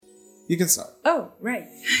You can start. Oh, right.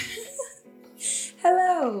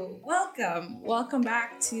 Hello. Welcome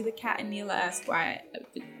back to the Kat and Neela Ask Why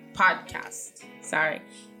podcast. Sorry.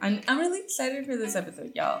 I'm really excited for this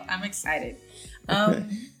episode, y'all. I'm excited. Okay.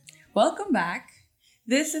 Welcome back.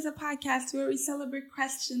 This is a podcast where we celebrate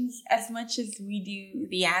questions as much as we do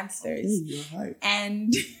the answers. Ooh, you're hype.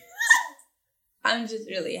 And I'm just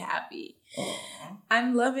really happy. Aw.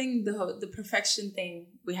 I'm loving the perfection thing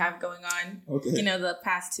we have going on. Okay. You know, the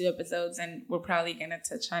past two episodes, and we're probably going to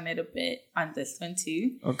touch on it a bit on this one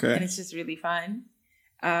too. Okay. And it's just really fun.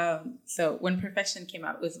 So when perfection came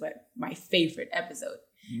out, it was my favorite episode.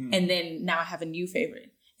 Mm. And then now I have a new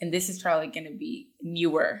favorite. And this is probably going to be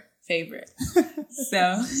newer favorite.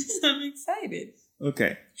 So I'm excited.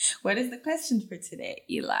 Okay. What is the question for today,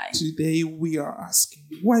 Eli? Today we are asking,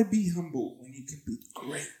 why be humble when you can be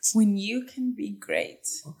great? When you can be great.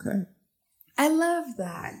 Okay. I love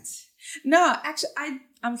that. No, actually,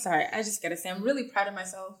 I'm sorry. I just gotta say, I'm really proud of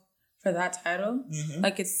myself for that title. Mm-hmm.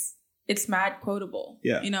 Like it's mad quotable.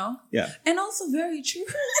 Yeah. You know? Yeah. And also very true.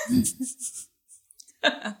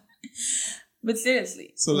 But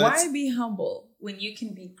seriously, So why be humble when you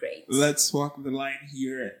can be great? Let's walk the line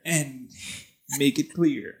here and make it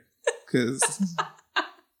clear. Because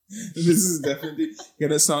this is definitely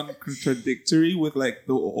going to sound contradictory with like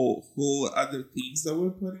the whole other themes that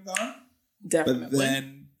we're putting on. Definitely. But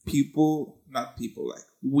then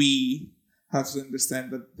we have to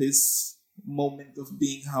understand that this moment of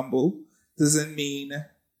being humble doesn't mean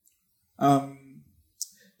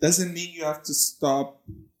you have to stop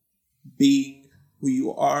being who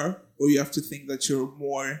you are, or you have to think that you're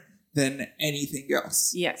more than anything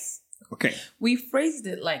else. Yes. Okay. We phrased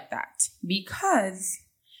it like that because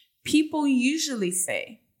people usually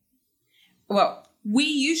say, we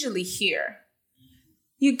usually hear,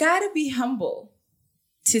 you gotta be humble,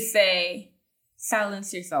 to say,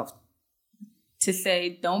 silence yourself, to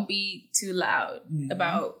say, don't be too loud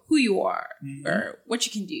about who you are or what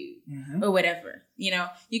you can do or whatever. You know,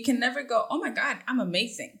 you can never go, oh my God, I'm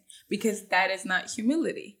amazing, because that is not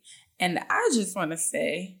humility. And I just want to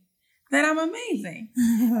say that I'm amazing.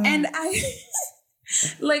 And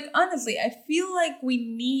honestly, I feel like we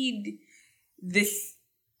need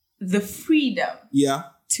the freedom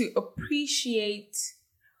to appreciate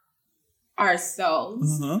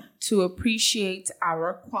ourselves, to appreciate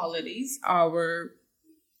our qualities, our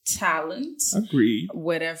talent, Agreed.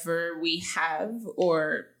 whatever we have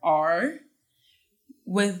or are,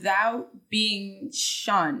 without being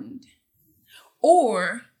shunned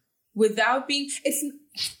or without being,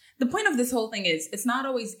 the point of this whole thing is it's not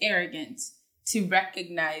always arrogant to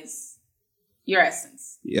recognize your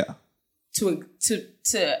essence. Yeah. To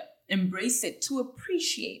embrace it, to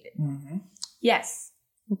appreciate it. Mm-hmm. Yes.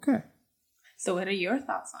 Okay. So what are your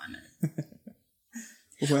thoughts on it?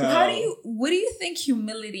 Well, What do you think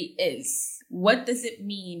humility is? What does it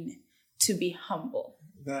mean to be humble?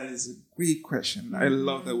 that is a great question. I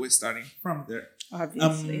love that we're starting from there.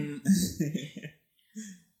 Obviously.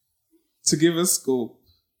 To give a scope,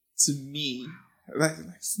 to me,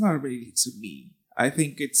 it's not really to me. I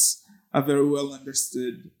think it's a very well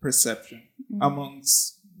understood perception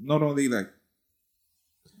amongst not only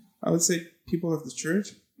I would say people of the church,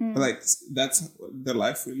 but that's the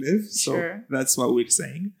life we live. So Sure. that's what we're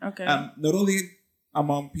saying. Okay. Not only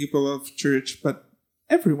among people of church, but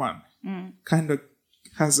everyone kind of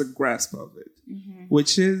has a grasp of it,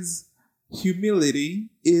 which is humility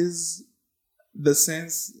is the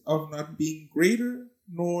sense of not being greater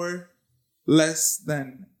nor less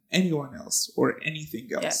than anyone else or anything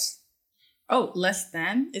else. Yes. Oh, less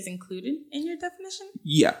than is included in your definition?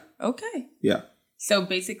 Yeah. Okay. Yeah. So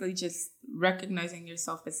basically just recognizing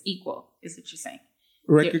yourself as equal is what you're saying.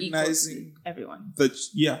 Recognizing you're equal to everyone.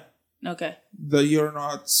 that Okay. you're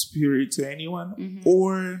not superior to anyone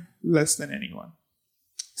or less than anyone.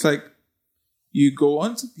 It's like you go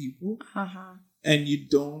on to people and you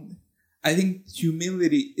don't. I think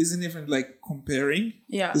humility isn't even like comparing.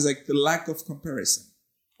 Yeah. It's like the lack of comparison.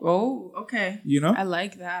 Oh, okay. You know? I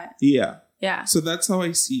like that. Yeah. Yeah. So that's how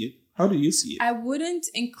I see it. How do you see it? I wouldn't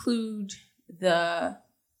include the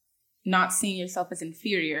not seeing yourself as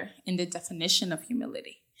inferior in the definition of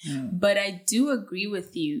humility. But I do agree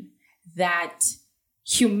with you that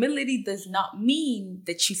humility does not mean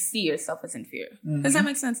that you see yourself as inferior. Does that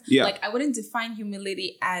make sense? Yeah. Like, I wouldn't define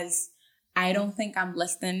humility as I don't think I'm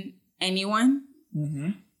less than anyone.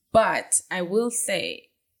 But I will say,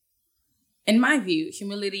 in my view,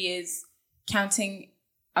 humility is counting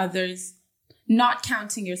others, not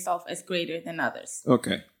counting yourself as greater than others.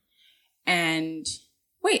 Okay. And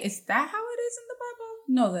wait, is that how it is in the Bible?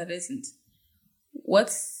 No, that isn't.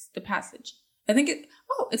 What's the passage? I think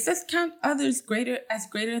Oh, it says count others greater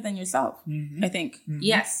than yourself. I think.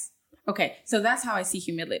 Yes. Okay. So that's how I see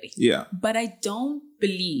humility. Yeah. But I don't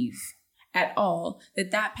believe at all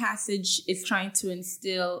that passage is trying to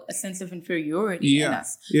instill a sense of inferiority in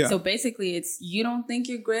us. Yeah. So basically it's, you don't think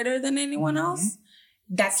you're greater than anyone else.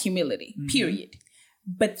 That's humility, period.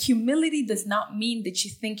 But humility does not mean that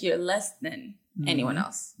you think you're less than anyone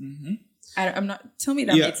else. I'm not, tell me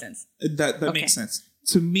that makes sense. That makes sense.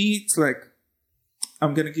 To me, it's like,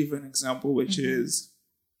 I'm going to give an example, which is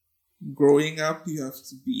growing up, you have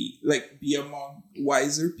to be among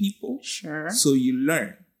wiser people. Sure. So you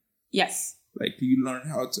learn. Yes. Like you learn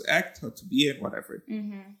how to act, how to be, and whatever.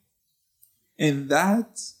 And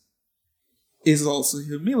that is also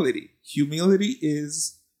humility. Humility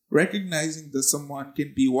is recognizing that someone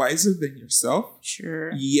can be wiser than yourself.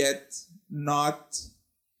 Sure. Yet not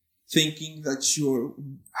thinking that you're,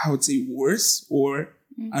 I would say, worse or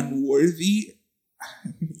unworthy.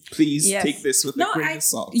 Please take this with a grain of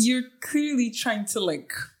salt. You're clearly trying to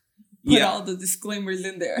put all the disclaimers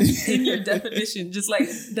in there in your definition. Just like,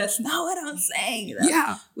 that's not what I'm saying.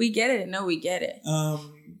 Yeah. We get it. No, we get it.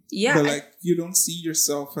 But you don't see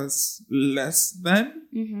yourself as less than,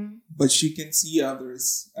 but you can see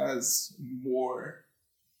others as more,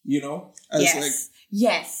 as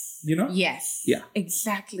yes. Yes. Yeah.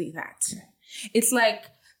 Exactly that. Okay. It's like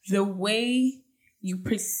the way you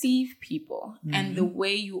perceive people and the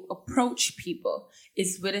way you approach people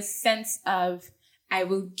is with a sense of, I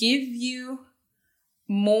will give you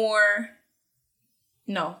more.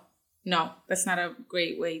 No, that's not a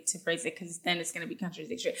great way to phrase it, because then it's going to be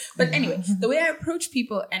contradictory. But anyway, the way I approach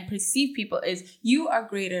people and perceive people is, you are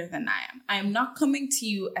greater than I am. I am not coming to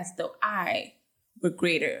you as though I were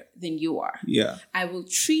greater than you are. Yeah. I will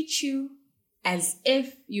treat you as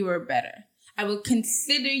if you were better. I will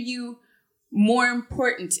consider you more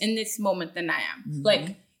important in this moment than I am.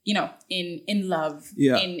 Like, in love,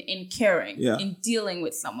 in caring, in dealing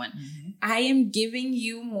with someone. I am giving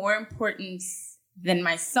you more importance than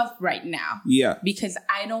myself right now. Yeah. Because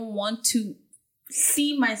I don't want to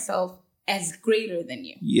see myself as greater than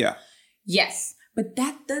you. Yeah. Yes. But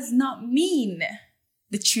that does not mean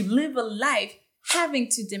that you live a life having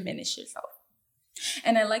to diminish yourself.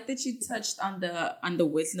 And I like that you touched on the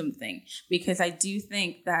wisdom thing, because I do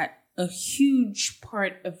think that a huge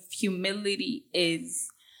part of humility is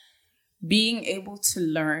being able to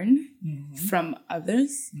learn from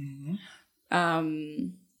others.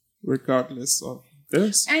 Regardless of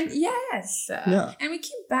this. And yes. And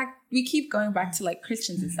we keep going back to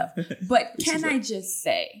Christians and stuff. But can I just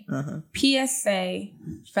say, PSA,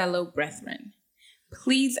 fellow brethren,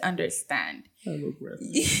 please understand. Fellow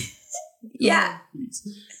brethren. Yeah.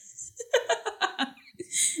 Please.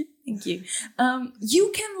 Thank you.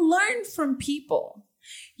 You can learn from people.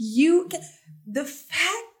 The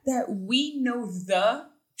fact that we know the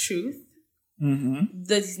truth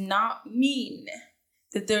does not mean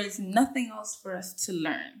that there is nothing else for us to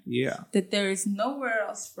learn. Yeah. That there is nowhere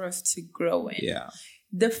else for us to grow in. Yeah.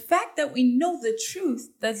 The fact that we know the truth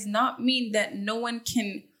does not mean that no one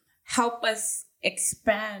can help us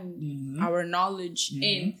expand our knowledge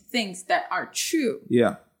in things that are true.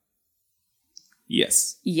 Yeah.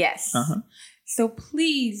 Yes. Yes. So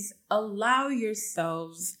please allow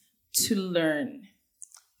yourselves to learn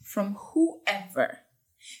from whoever.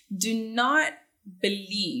 Do not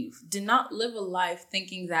live a life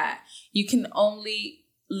thinking that you can only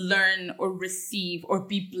learn or receive or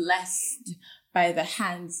be blessed by the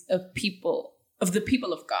hands of the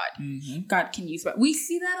people of God. God can use, but we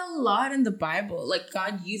see that a lot in the Bible, like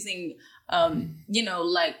God using,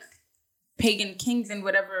 pagan kings and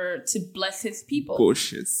whatever to bless his people.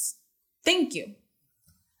 Bushes. Thank you.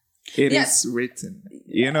 It is written,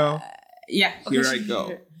 Yeah. Okay, here I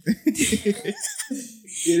go. It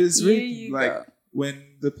is written,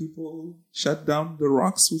 when the people shut down, the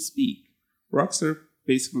rocks will speak. Rocks are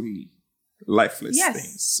basically lifeless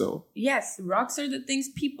things. So yes, rocks are the things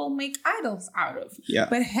people make idols out of. Yeah.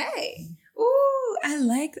 But hey,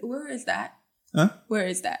 where is that? Huh? Where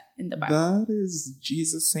is that in the Bible? That is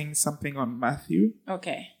Jesus saying something on Matthew.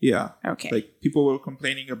 Okay. Yeah. Okay. People were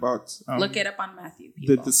complaining about look it up on Matthew.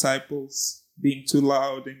 People. The disciples being too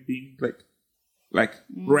loud and being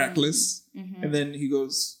reckless. And then he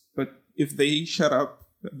goes, but if they shut up,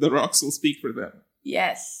 the rocks will speak for them.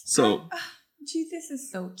 Yes. So Jesus is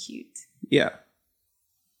so cute. Yeah.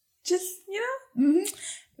 Just,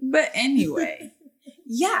 But anyway,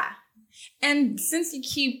 yeah. And since you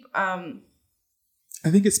keep I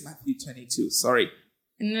think it's Matthew 22. Sorry.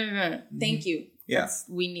 No. Thank you. Yeah.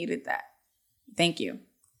 We needed that. Thank you.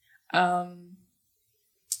 I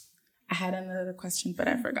had another question, but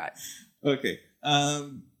I forgot. Okay.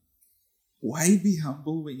 Why be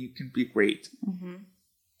humble when you can be great? Mm-hmm.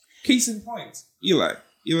 Case in point, Eli.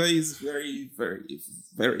 Eli is very, very,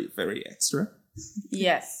 very, very extra.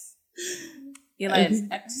 Yes. Eli is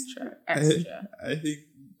extra. I think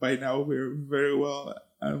by now we're very well,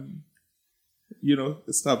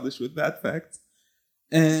 established with that fact.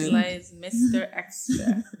 And Eli is Mr.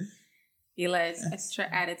 Extra. Eli is extra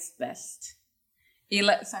at its best.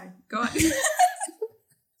 Sorry, go on.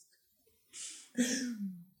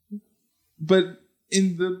 But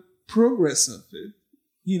in the progress of it,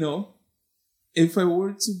 if I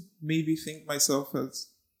were to maybe think myself as...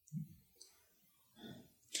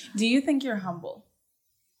 Do you think you're humble?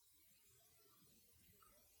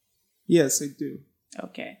 Yes, I do.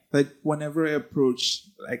 Okay. Like, whenever I approach,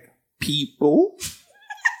 like, people...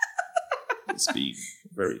 Just being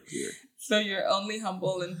very clear. So you're only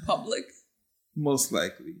humble in public? Most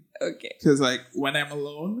likely. Okay. Because, like, when I'm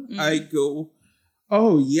alone, I go...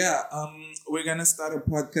 Oh, yeah, we're going to start a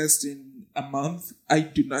podcast in a month. I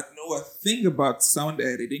do not know a thing about sound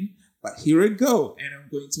editing, but here I go. And I'm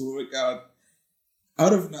going to work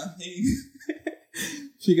out of nothing,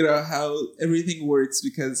 figure out how everything works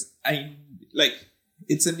because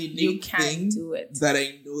it's an innate thing do it. that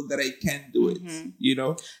I know that I can do it,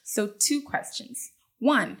 So 2 questions.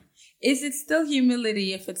 1, is it still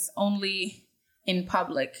humility if it's only in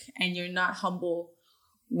public and you're not humble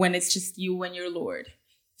when it's just you and your Lord?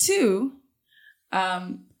 2,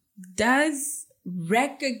 does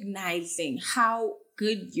recognizing how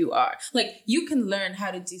good you are, like you can learn how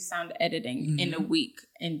to do sound editing in a week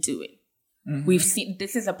and do it. We've seen,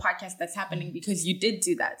 this is a podcast that's happening because you did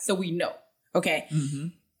do that. So we know, okay?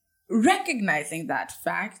 Recognizing that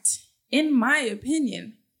fact, in my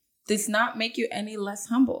opinion, does not make you any less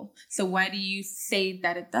humble. So why do you say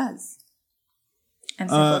that it does?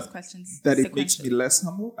 Answer both questions. That it makes me less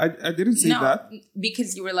humble? I didn't say that.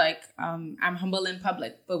 Because you were like, I'm humble in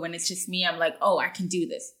public, but when it's just me, I'm like, oh, I can do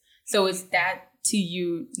this. So is that to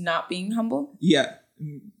you not being humble? Yeah.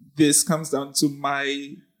 This comes down to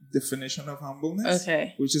my definition of humbleness.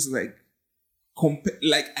 Okay. Which is like,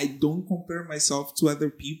 I don't compare myself to other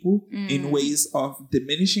people in ways of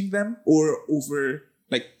diminishing them or over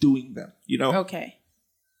doing them, Okay.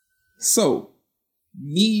 So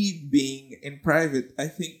me being in private, I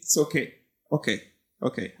think it's okay.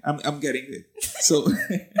 I'm getting it. So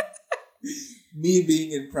me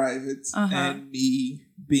being in private and me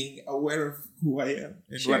being aware of who I am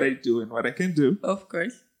and what I do and what I can do. Of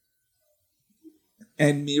course.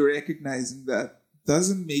 And me recognizing that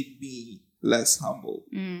doesn't make me less humble.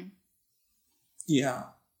 Yeah.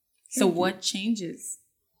 So what changes?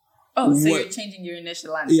 Oh, so you're changing your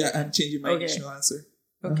initial answer. Yeah, I'm changing my initial answer.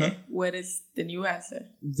 Okay. What is the new answer?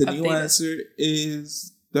 The new answer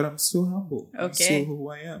is that I'm still humble. Okay. I'm still who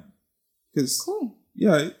I am. Because cool.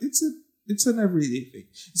 Yeah, it's an everyday thing.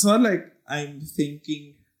 It's not like I'm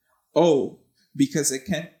thinking, oh, because I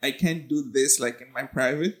can't do this in my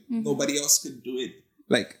private, nobody else can do it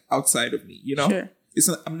outside of me, Sure.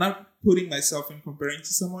 I'm not putting myself in comparing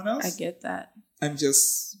to someone else. I get that. I'm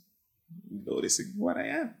just noticing what I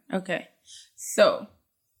am. Okay. So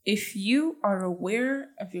if you are aware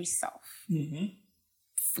of yourself,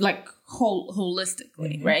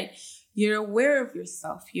 holistically, right? You're aware of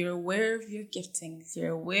yourself. You're aware of your giftings.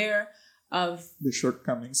 You're aware of the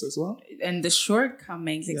shortcomings as well. And the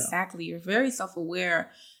shortcomings, exactly. You're very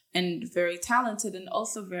self-aware and very talented and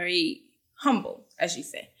also very humble, as you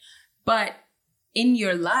say. But in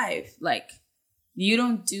your life, you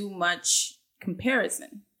don't do much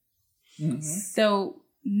comparison. So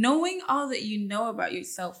knowing all that you know about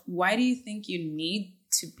yourself, why do you think you need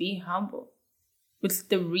to be humble? What's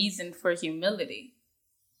the reason for humility?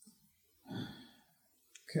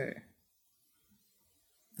 Okay.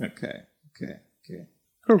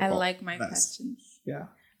 I like my questions. Yeah.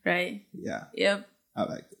 Right? Yeah. Yep. I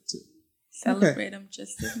like it too. Celebrate them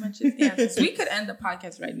just as much as the answers. We could end the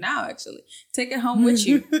podcast right now, actually. Take it home with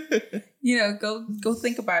you. Go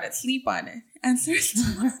think about it. Sleep on it. Answers.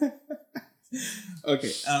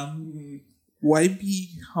 Okay. Why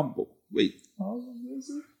be humble? Wait.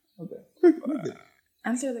 Okay. Quick.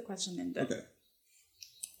 Answer the question and then. Okay.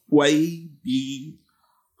 Why be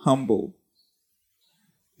humble?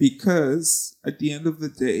 Because at the end of the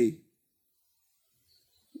day,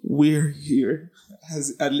 we're here,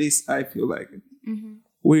 at least I feel like it.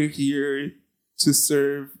 We're here to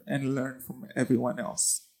serve and learn from everyone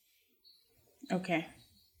else. Okay.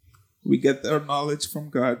 We get our knowledge from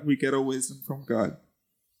God. We get our wisdom from God.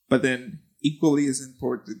 But then equally as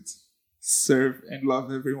important, serve and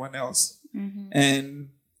love everyone else. And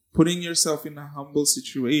putting yourself in a humble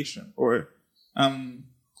situation or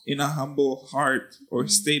in a humble heart or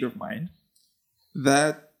state of mind,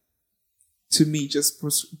 that to me just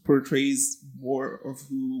portrays more of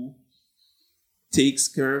who takes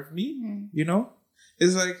care of me. You know,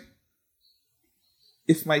 it's like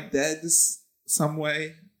if my dad is some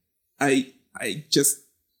way, I just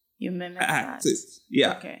You mimic act that. it.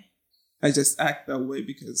 Yeah. Okay. I just act that way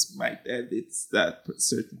because my dad is that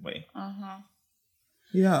certain way.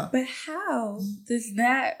 Yeah. But how does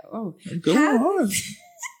that? Oh, Go on.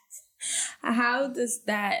 How does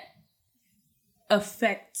that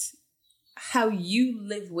affect how you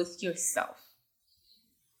live with yourself?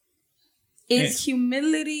 Is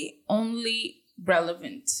humility only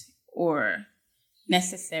relevant or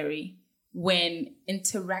necessary when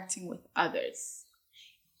interacting with others?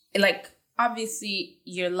 Like, obviously,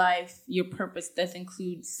 your life, your purpose does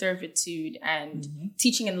include servitude and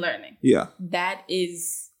teaching and learning. Yeah. That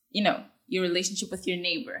is, your relationship with your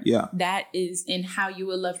neighbor. Yeah. That is in how you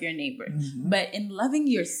will love your neighbor. But in loving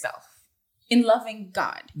yourself, in loving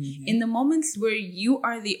God, in the moments where you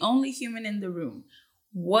are the only human in the room,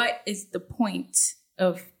 what is the point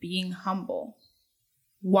of being humble?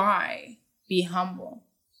 Why be humble?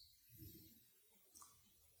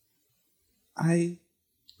 I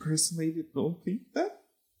personally don't think that.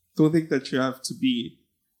 Don't think that you have to be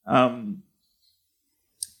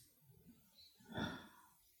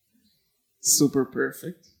super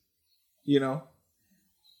perfect,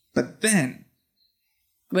 But then,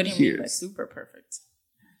 what do you mean by super perfect?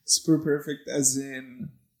 Super perfect as in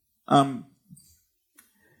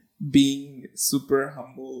being super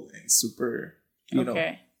humble and super,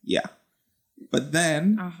 okay. Yeah. But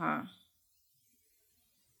then, Uh-huh.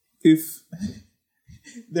 if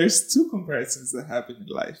there's two comparisons that happen in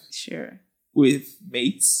life. Sure. With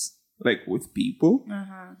mates, like with people,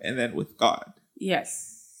 and then with God.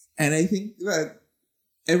 Yes. And I think that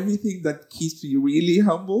everything that keeps me really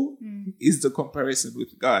humble is the comparison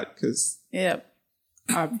with God, because... Yep.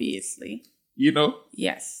 Obviously.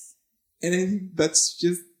 Yes. And I think that's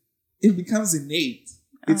just... It becomes innate.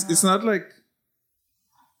 It's not like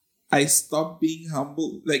I stop being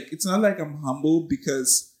humble. Like, it's not like I'm humble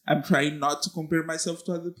because I'm trying not to compare myself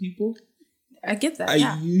to other people. I get that.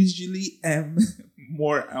 I usually am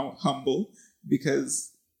more humble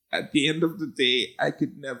because at the end of the day, I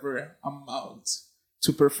could never amount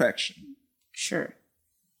to perfection. Sure.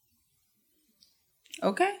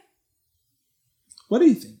 Okay. What do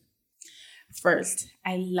you think? First,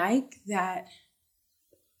 I like that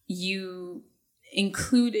you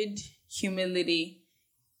included humility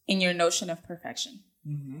in your notion of perfection.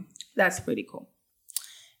 That's pretty cool.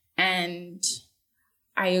 And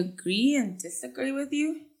I agree and disagree with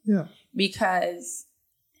you. Yeah. Because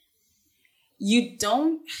you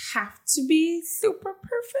don't have to be super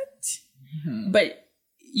perfect, but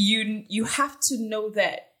you have to know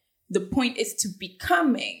that the point is to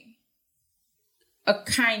becoming a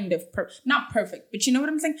kind of not perfect, but you know what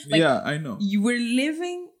I'm saying? Like, yeah, I know. You were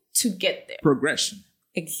living to get there. Progression.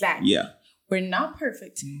 Exactly. Yeah. We're not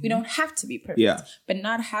perfect. We don't have to be perfect. Yeah. But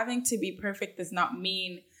not having to be perfect does not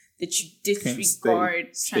mean that you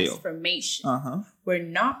disregard transformation. We're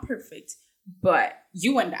not perfect, but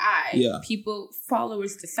you and I, people,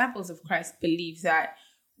 followers, disciples of Christ, believe that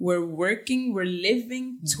we're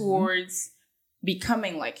living towards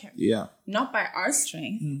becoming like him. Yeah. Not by our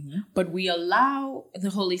strength, but we allow the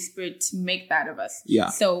Holy Spirit to make that of us. Yeah.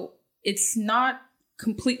 So it's not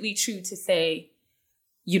completely true to say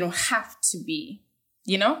you don't have to be,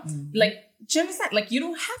 like, do you understand? Like, you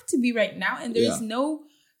don't have to be right now, and there is no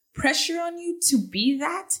pressure on you to be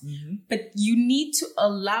that, but you need to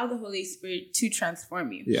allow the Holy Spirit to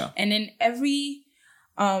transform you. Yeah. And in every,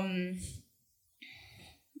 in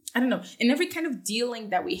every kind of dealing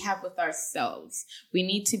that we have with ourselves, we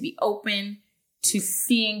need to be open to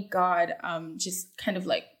seeing God just kind of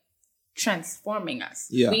like transforming us.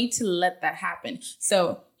 Yeah. We need to let that happen.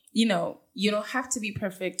 So, you don't have to be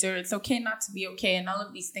perfect, or it's okay not to be okay. And all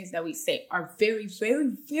of these things that we say are very, very,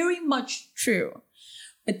 very much true.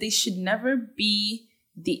 But they should never be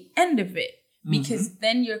the end of it, because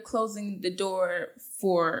then you're closing the door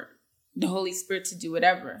for the Holy Spirit to do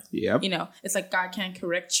whatever. Yep. It's like God can't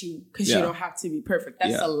correct you because you don't have to be perfect.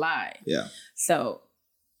 That's a lie. Yeah. So,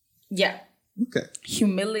 yeah. Okay.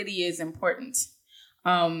 Humility is important.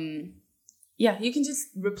 You can just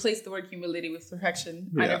replace the word humility with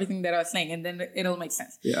perfection on everything that I was saying, and then it'll make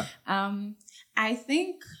sense. Yeah. I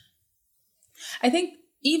think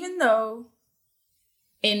even though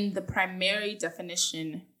in the primary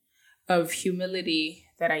definition of humility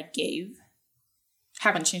that I gave,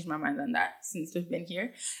 haven't changed my mind on that since we've been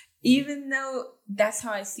here, even though that's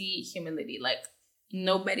how I see humility, like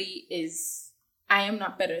nobody is I am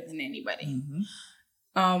not better than anybody.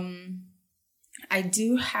 I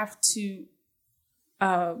do have to,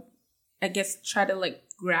 I guess, try to like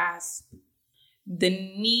grasp the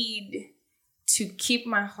need to keep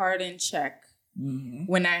my heart in check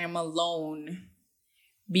when I am alone,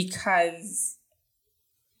 because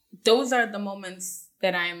those are the moments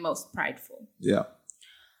that I am most prideful. Yeah.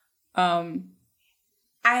 I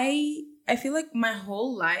feel like my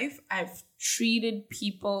whole life I've treated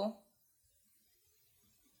people.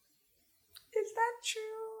 Is that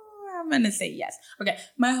true? I'm gonna say yes. Okay.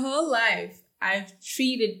 My whole life I've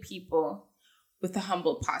treated people with a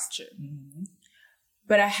humble posture.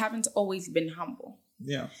 But I haven't always been humble.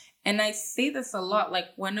 Yeah. And I say this a lot, like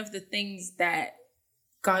one of the things that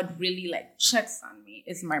God really like checks on me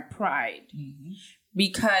is my pride.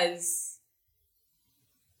 Because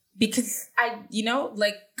I, you know,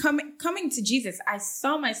 like coming to Jesus, I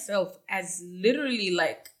saw myself as literally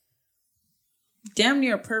like damn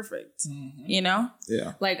near perfect, you know?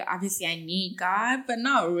 Yeah. Like obviously I need God, but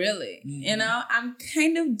not really. You know, I'm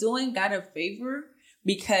kind of doing God a favor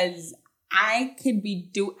because I can be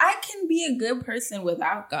a good person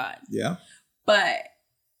without God. Yeah. But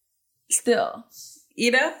still,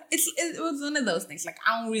 you know, it was one of those things. Like,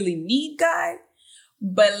 I don't really need God,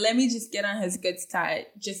 but let me just get on his good side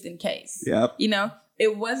just in case. Yep. You know,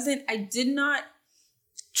 I did not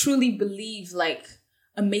truly believe like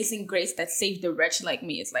Amazing Grace that saved a wretch like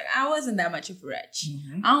me. It's like, I wasn't that much of a wretch.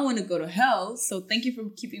 I don't want to go to hell. So thank you for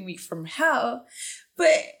keeping me from hell.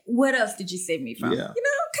 But what else did you save me from? Yeah. You know,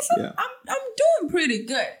 because I'm doing pretty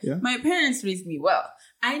good. Yeah. My parents raised me well.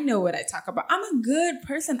 I know what I talk about. I'm a good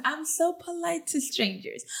person. I'm so polite to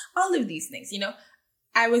strangers. All of these things, you know.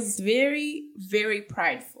 I was very, very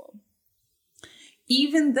prideful.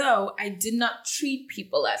 Even though I did not treat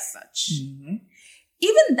people as such.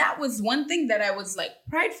 Even that was one thing that I was like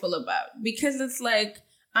prideful about. Because it's like,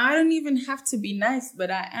 I don't even have to be nice, but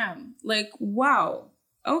I am. Like, wow.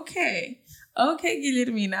 Okay,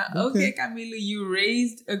 Guillermina. Okay, Camilo, you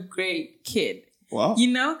raised a great kid. Wow.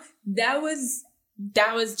 You know, that was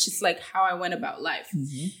just like how I went about life.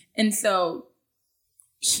 And so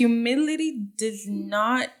humility does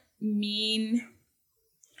not mean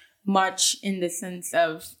much in the sense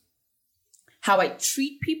of how I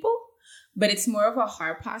treat people, but it's more of a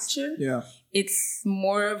heart posture. Yeah. It's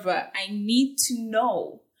more of I need to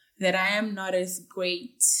know that I am not as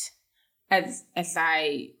great as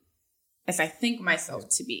I think myself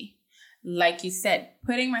to be. Like you said,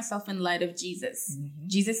 putting myself in light of Jesus.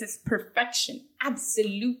 Jesus is perfection,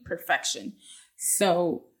 absolute perfection.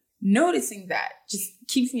 So noticing that just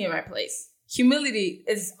keeps me in my place. Humility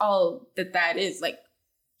is all that is, like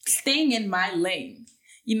staying in my lane,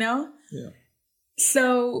 you know? Yeah.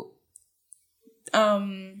 So,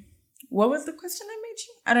 what was the question I made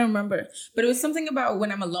you? I don't remember, but it was something about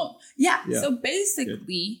when I'm alone. Yeah. So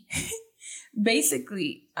basically,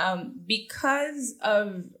 because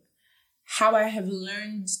of how I have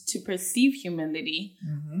learned to perceive humility,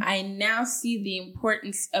 I now see the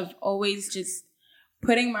importance of always just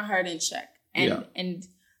putting my heart in check and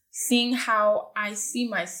seeing how I see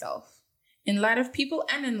myself in light of people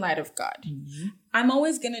and in light of God. I'm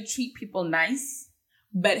always going to treat people nice,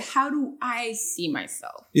 but how do I see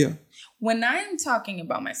myself? Yeah. When I'm talking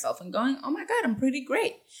about myself and going, oh my God, I'm pretty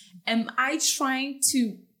great. Am I trying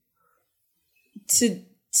to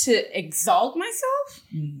exalt myself?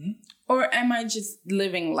 Or am I just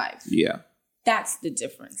living life? Yeah. That's the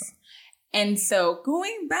difference. And so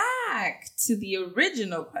going back to the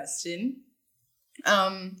original question,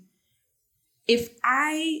 if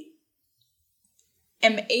I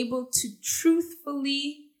am able to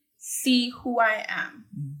truthfully see who I am,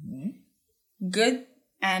 good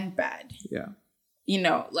and bad. Yeah. You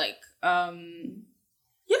know, like,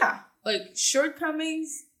 like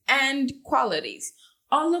shortcomings and qualities,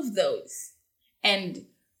 all of those, and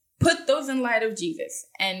put those in light of Jesus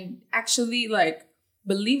and actually like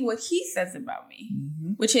believe what he says about me,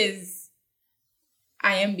 which is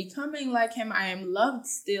I am becoming like him. I am loved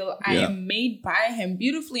still. I am made by him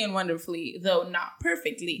beautifully and wonderfully, though not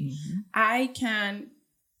perfectly. I can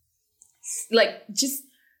like just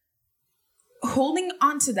holding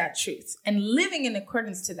on to that truth and living in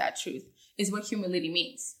accordance to that truth is what humility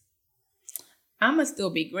means. I'ma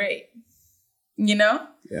still be great. You know?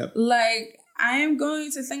 Yep. Like, I am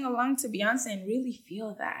going to sing along to Beyonce and really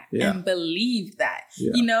feel that and believe that.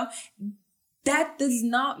 Yeah. You know? That does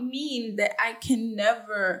not mean that I can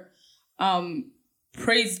never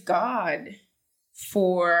praise God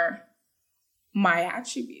for my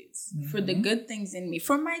attributes, for the good things in me,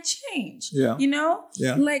 for my change. Yeah. You know?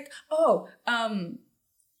 Yeah. Like,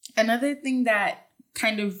 another thing that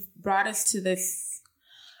kind of brought us to this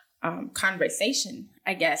conversation,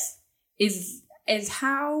 I guess, is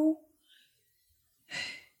how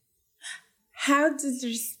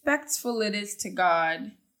disrespectful it is to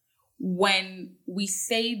God when we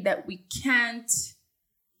say that we can't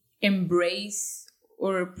embrace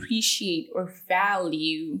or appreciate or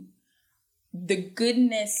value the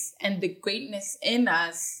goodness and the greatness in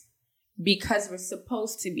us because we're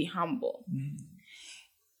supposed to be humble.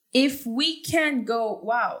 If we can't go,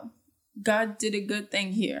 wow, God did a good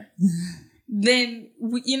thing here, then,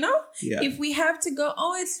 if we have to go,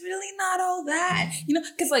 oh, it's really not all that,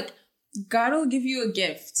 because like God will give you a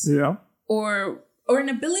gift or an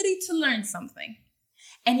ability to learn something.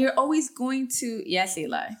 And you're always going to, yes,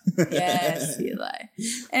 Eli. Yes, Eli.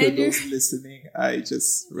 And for those listening, I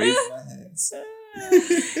just raised my hands.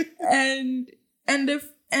 and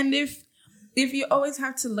if you always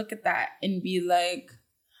have to look at that and be like,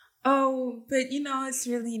 oh, but it's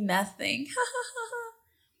really nothing.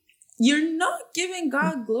 You're not giving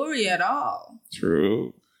God glory at all.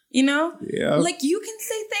 True. Yeah. Like you can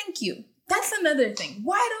say thank you. That's another thing.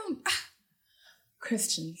 Why don't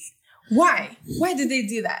Christians? Why did they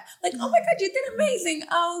do that? Like, oh my God, you did amazing.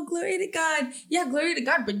 Oh, glory to God. Yeah, glory to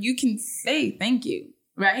God. But you can say thank you,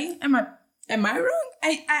 right? Am I wrong?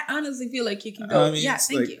 I honestly feel like you can go,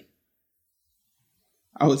 thank you.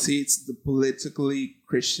 I would say it's the politically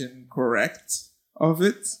Christian correct of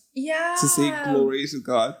it. Yeah. To say glory to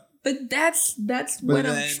God. But that's what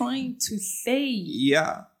I'm trying to say.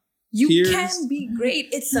 Yeah. You can be great.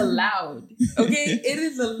 It's allowed. Okay? It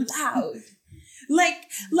is allowed. Like,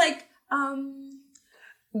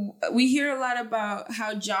 we hear a lot about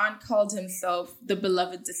how John called himself the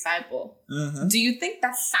beloved disciple. Do you think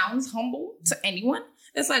that sounds humble to anyone?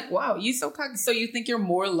 It's like, wow, you so cocky. So you think you're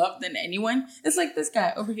more loved than anyone? It's like this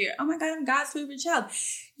guy over here. Oh my God, I'm God's favorite child.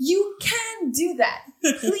 You can do that.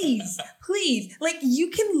 Please, please. Like you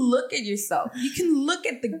can look at yourself. You can look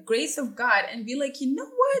at the grace of God and be like, you know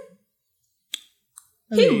what?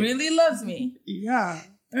 He really loves me. Yeah.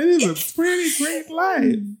 It is a pretty great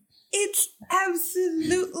life. It's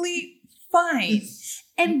absolutely fine.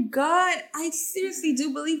 And God, I seriously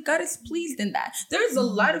do believe God is pleased in that. There's a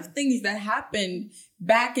lot of things that happened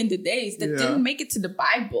back in the days that didn't make it to the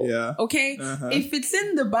Bible. Yeah. Okay? If it's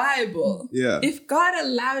in the Bible, if God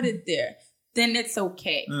allowed it there, then it's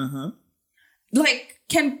okay. Like,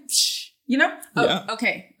 okay.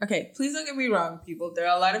 Please don't get me wrong, people. There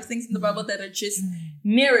are a lot of things in the Bible that are just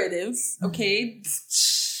narratives, okay?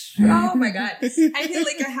 Oh my God. I feel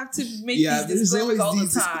like I have to make these disclaimers all the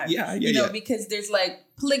time. Because there's like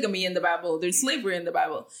polygamy in the Bible, there's slavery in the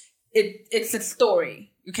Bible. It's a story.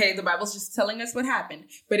 Okay, the Bible's just telling us what happened.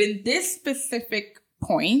 But in this specific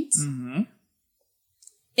point, was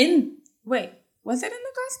it in the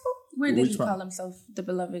gospel? Where did he call himself the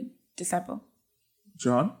beloved disciple?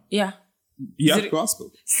 John? Yeah. Yeah,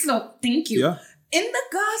 gospel. So, thank you. Yeah. In the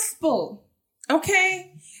gospel,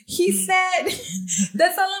 okay, he said,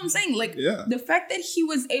 that's all I'm saying. Like, the fact that he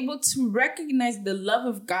was able to recognize the love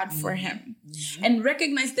of God for him and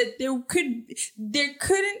recognize that there couldn't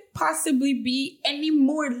possibly be any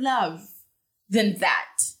more love than that.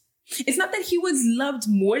 It's not that he was loved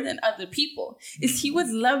more than other people. It's he was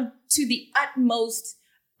loved to the utmost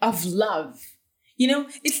of love.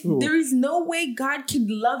 There is no way God could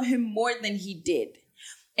love him more than he did.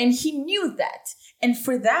 And he knew that. And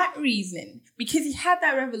for that reason, because he had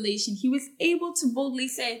that revelation, he was able to boldly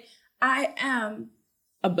say, I am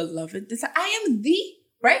a beloved disciple. I am the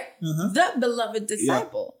beloved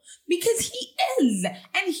disciple. Because he is.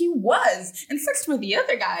 And he was. And such were the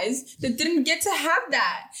other guys that didn't get to have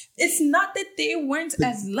that. It's not that they weren't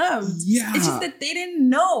as loved. Yeah. It's just that they didn't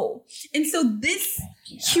know. And so this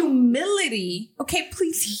humility, okay,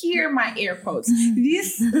 please hear my air quotes.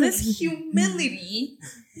 This humility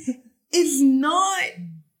is not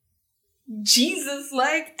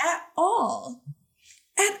Jesus-like at all.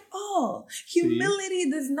 At all.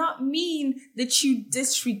 Humility does not mean that you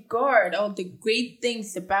disregard all the great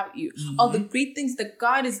things about you, all the great things that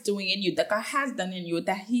God is doing in you, that God has done in you,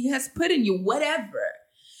 that he has put in you, whatever.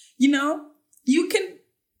 You can...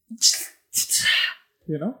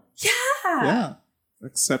 Yeah.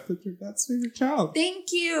 Accept that you're God's favorite child.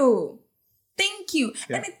 Thank you.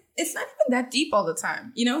 Yeah. And it's not even that deep all the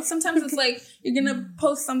time. Sometimes it's like you're going to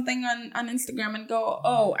post something on Instagram and go,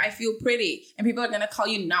 oh, I feel pretty. And people are going to call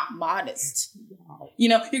you not modest. Wow.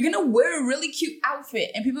 You're going to wear a really cute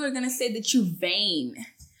outfit and people are going to say that you're vain.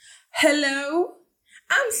 Hello?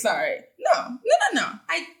 I'm sorry. No.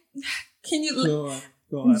 Can you...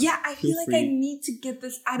 Go on. Yeah, I feel like I need to get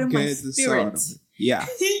this out of my spirit. Yeah.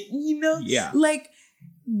 Like,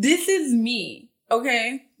 this is me.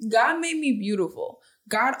 Okay? God made me beautiful.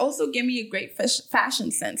 God also gave me a great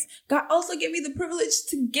fashion sense. God also gave me the privilege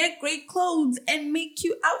to get great clothes and make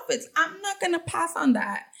cute outfits. I'm not going to pass on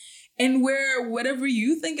that and wear whatever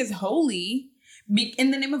you think is holy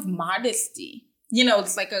in the name of modesty. You know,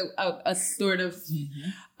 it's like a sort of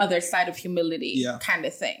other side of humility kind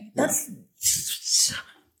of thing.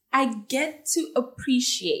 I get to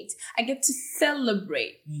appreciate. I get to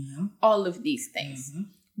celebrate all of these things.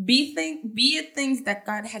 Be it things that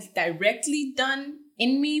God has directly done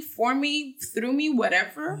in me, for me, through me,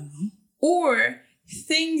 whatever, or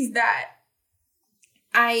things that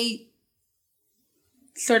I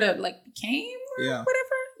sort of like became or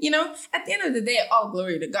whatever. You know, at the end of the day, all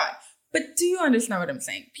glory to God. But do you understand what I'm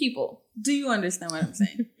saying? People, do you understand what I'm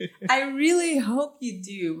saying? I really hope you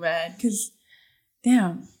do, man, because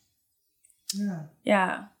damn.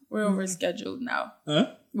 Yeah, we're over scheduled now.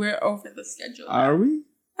 Huh? We're over the schedule now. Are we?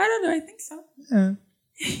 I don't know. I think so. Yeah.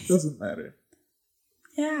 Doesn't matter.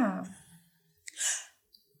 Yeah.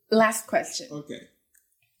 Last question. Okay.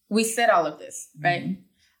 We said all of this, right?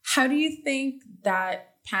 How do you think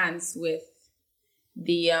that pans with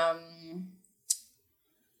the,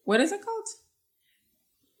 what is it called?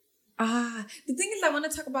 The thing is, I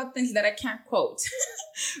want to talk about things that I can't quote.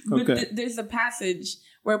 But there's a passage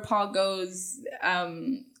where Paul goes,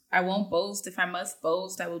 I won't boast. If I must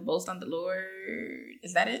boast, I will boast on the Lord.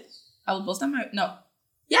 Is that it? I will boast on my... No.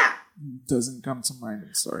 Yeah. Doesn't come to mind.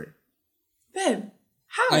 I'm sorry. Babe,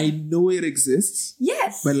 how? I know it exists.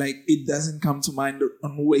 Yes. But like, it doesn't come to mind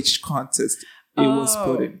on which context it was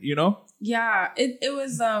put in, you know? Yeah. It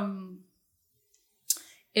was...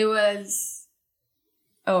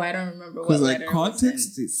 Oh, I don't remember what letter. Because like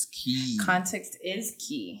context is key. Context is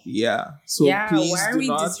key. Yeah. So please why are we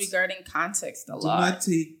disregarding context a lot? Do not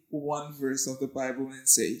take one verse of the Bible and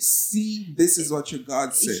say, "See, this is what your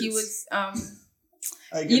God says." He was.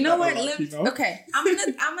 You know what? Okay,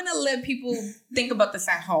 I'm gonna let people think about this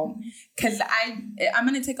at home because I'm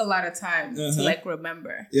gonna take a lot of time to like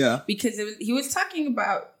remember. Yeah. Because he was talking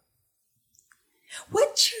about.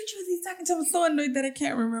 What church was he talking to? I'm so annoyed that I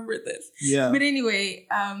can't remember this. Yeah. But anyway,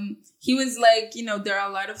 he was like, you know, there are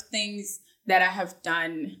a lot of things that I have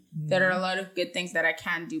done. There are a lot of good things that I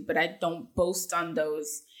can do, but I don't boast on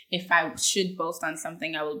those. If I should boast on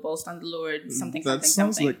something, I will boast on the Lord. Something. That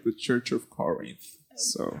sounds like the Church of Corinth.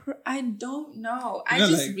 So I don't know. I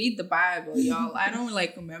just read the Bible, y'all. I don't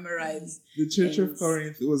like memorize. The Church of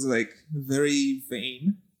Corinth was like very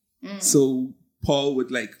vain. So Paul would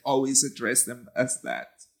like always address them as that.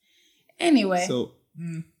 Anyway. So,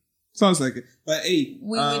 sounds like it. But hey,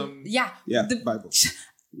 the Bible.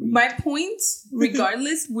 My point,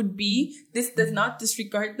 regardless, would be this does not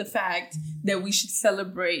disregard the fact that we should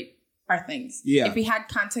celebrate our things. Yeah. If we had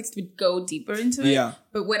context, we'd go deeper into it. Yeah.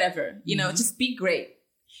 But whatever, you know, just be great.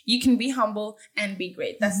 You can be humble and be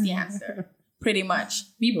great. That's the answer. Pretty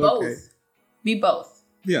much. Be both. Okay. Be both.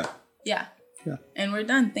 Yeah. Yeah. Yeah. And we're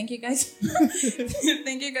done. Thank you guys.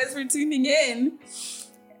 Thank you guys for tuning in.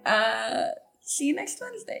 See you next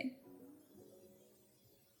Wednesday.